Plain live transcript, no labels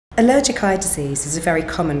Allergic eye disease is a very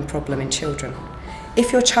common problem in children.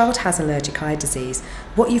 If your child has allergic eye disease,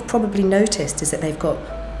 what you've probably noticed is that they've got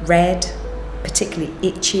red, particularly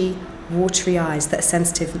itchy, watery eyes that are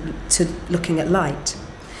sensitive to looking at light.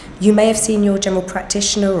 You may have seen your general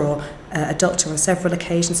practitioner or a doctor on several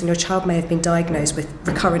occasions, and your child may have been diagnosed with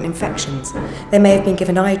recurrent infections. They may have been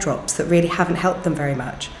given eye drops that really haven't helped them very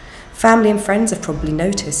much. Family and friends have probably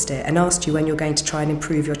noticed it and asked you when you're going to try and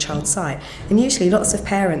improve your child's sight. And usually lots of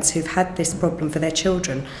parents who've had this problem for their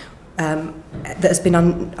children that has been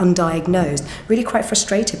undiagnosed, really quite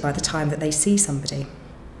frustrated by the time that they see somebody.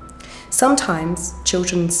 Sometimes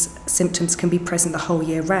children's symptoms can be present the whole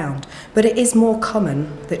year round, but it is more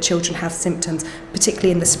common that children have symptoms,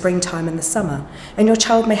 particularly in the springtime and the summer. And your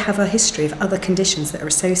child may have a history of other conditions that are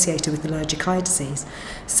associated with allergic eye disease,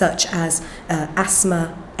 such as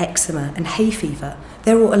asthma, eczema and hay fever.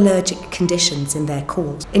 They're all allergic conditions in their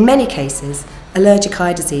cause. In many cases, allergic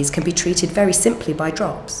eye disease can be treated very simply by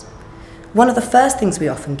drops. One of the first things we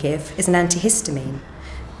often give is an antihistamine,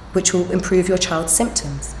 which will improve your child's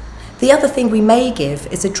symptoms. The other thing we may give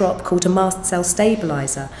is a drop called a mast cell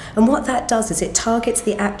stabiliser, and what that does is it targets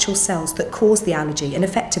the actual cells that cause the allergy and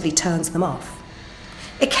effectively turns them off.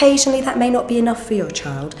 Occasionally that may not be enough for your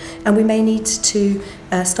child, and we may need to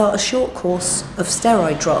start a short course of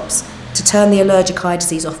steroid drops to turn the allergic eye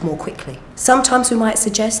disease off more quickly. Sometimes we might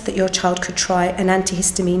suggest that your child could try an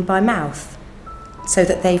antihistamine by mouth so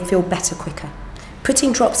that they feel better quicker.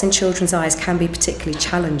 Putting drops in children's eyes can be particularly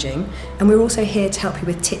challenging, and we're also here to help you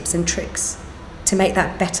with tips and tricks to make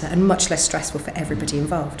that better and much less stressful for everybody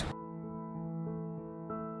involved.